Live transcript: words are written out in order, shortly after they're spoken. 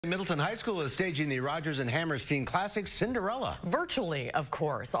Middleton High School is staging the Rodgers and Hammerstein classic Cinderella. Virtually, of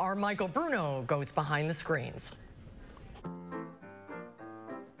course. Our Michael Bruno goes behind the screens.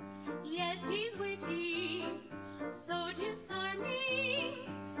 Yes, he's witty, so disarming,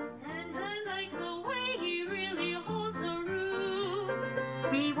 and I like the way he really holds a room.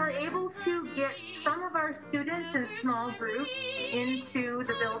 We were able to get some of our students in small groups into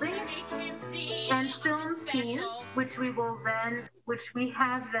the building and film scenes, which we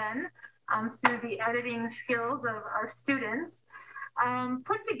have then through the editing skills of our students,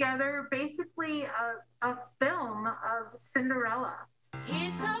 put together basically a film of Cinderella.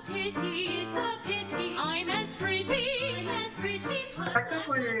 It's a pity, I'm as pretty, plus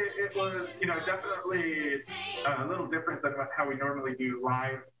Technically, it was, definitely a little different than how we normally do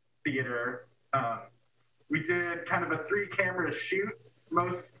live theater. We did kind of a 3-camera shoot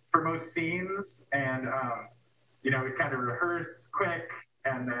for most scenes, and we kind of rehearse quick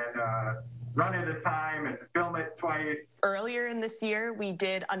and then run at a time and film it twice. Earlier in this year, we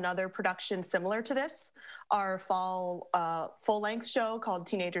did another production similar to this, our fall full-length show called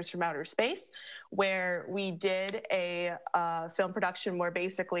Teenagers from Outer Space, where we did a film production where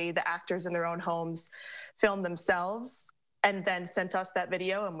basically the actors in their own homes filmed themselves and then sent us that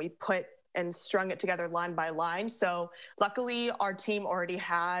video, and we put and strung it together line by line. So luckily our team already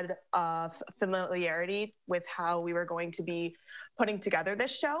had familiarity with how we were going to be putting together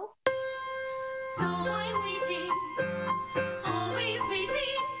this show. so I'm waiting, always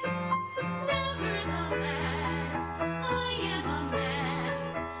waiting, nevertheless, I am a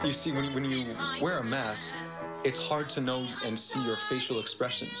mess. You see, when you wear a mask, it's hard to know and see your facial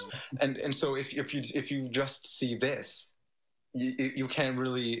expressions. And so if you just see this, you can't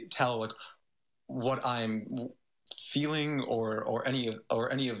really tell like what I'm feeling or any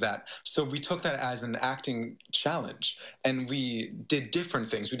of that. So we took that as an acting challenge, and we did different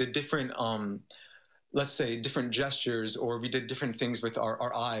things. We did different let's say different gestures, or we did different things with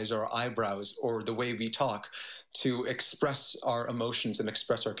our eyes or our eyebrows or the way we talk to express our emotions and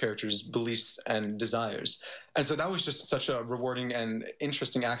express our characters' beliefs and desires. And so that was just such a rewarding and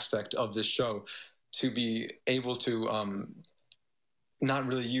interesting aspect of this show, to be able to not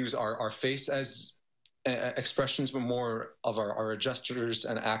really use our face as expressions, but more of our gestures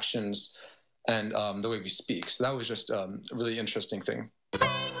and actions and the way we speak. So that was just a really interesting thing.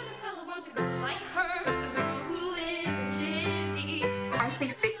 I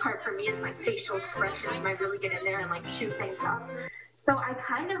think a big part for me is my facial expressions, and I really get in there and like chew things up. So I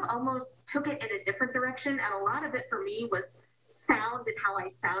kind of almost took it in a different direction, and a lot of it for me was sound and how I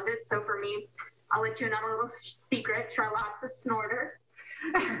sounded. So for me, I'll let you in on a little secret. Charlotte's a snorter.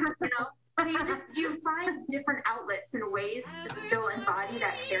 You find different outlets and ways to still embody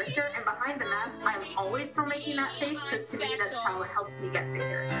that character. And behind the mask, I'm always still making that face, because to me, that's how it helps me get the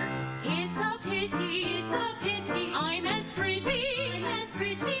character. It's a pity, I'm as pretty,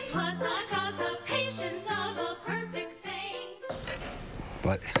 plus I've got the patience of a perfect saint.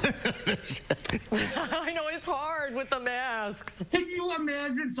 But I know it's hard with the masks. Can you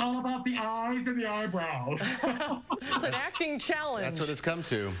imagine it's all about the eyes and the eyebrows? It's an acting challenge. that's what it's come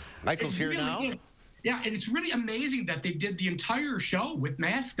to. Michael's here really now. is. Yeah, and it's really amazing that they did the entire show with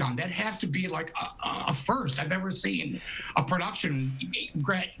masks on. That has to be like a first. I've ever seen a production,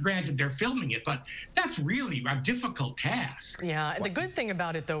 granted they're filming it, but that's really a difficult task. Yeah, and the good thing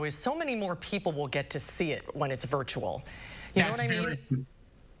about it, though, is so many more people will get to see it when it's virtual. You know what I mean?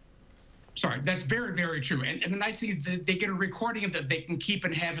 Sorry, that's very, very true. And the nice thing is that they get a recording of that they can keep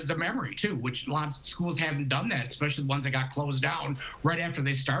and have as a memory, too, which a lot of schools haven't done that, especially the ones that got closed down right after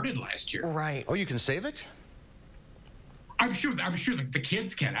they started last year. Right. Oh, you can save it? I'm sure the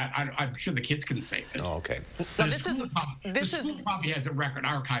kids can. I'm sure the kids can save it. Oh, okay. Now, The school probably has a record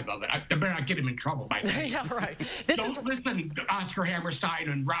archive of it. I better not get him in trouble by that. Yeah, right. Don't listen, Oscar Hammerstein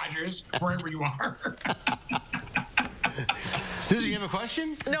and Rodgers, wherever you are. Susie, you have a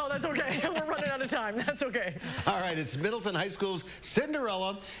question? No, that's okay. We're running out of time. That's okay. All right, it's Middleton High School's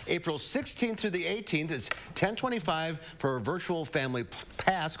Cinderella, April 16th through the 18th. It's $10.25 for a virtual family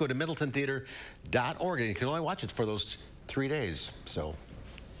pass. Go to middletontheater.org, and you can only watch it for those 3 days. So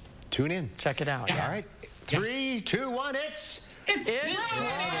tune in. Check it out. All right, 3, 2, 1, it's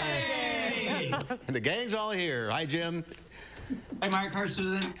Friday! and the gang's all here. Hi, Jim. Hi, Mark. Hi,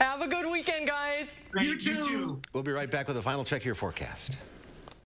 Susan. Have a good weekend, guys. You too. We'll be right back with a final check of your forecast.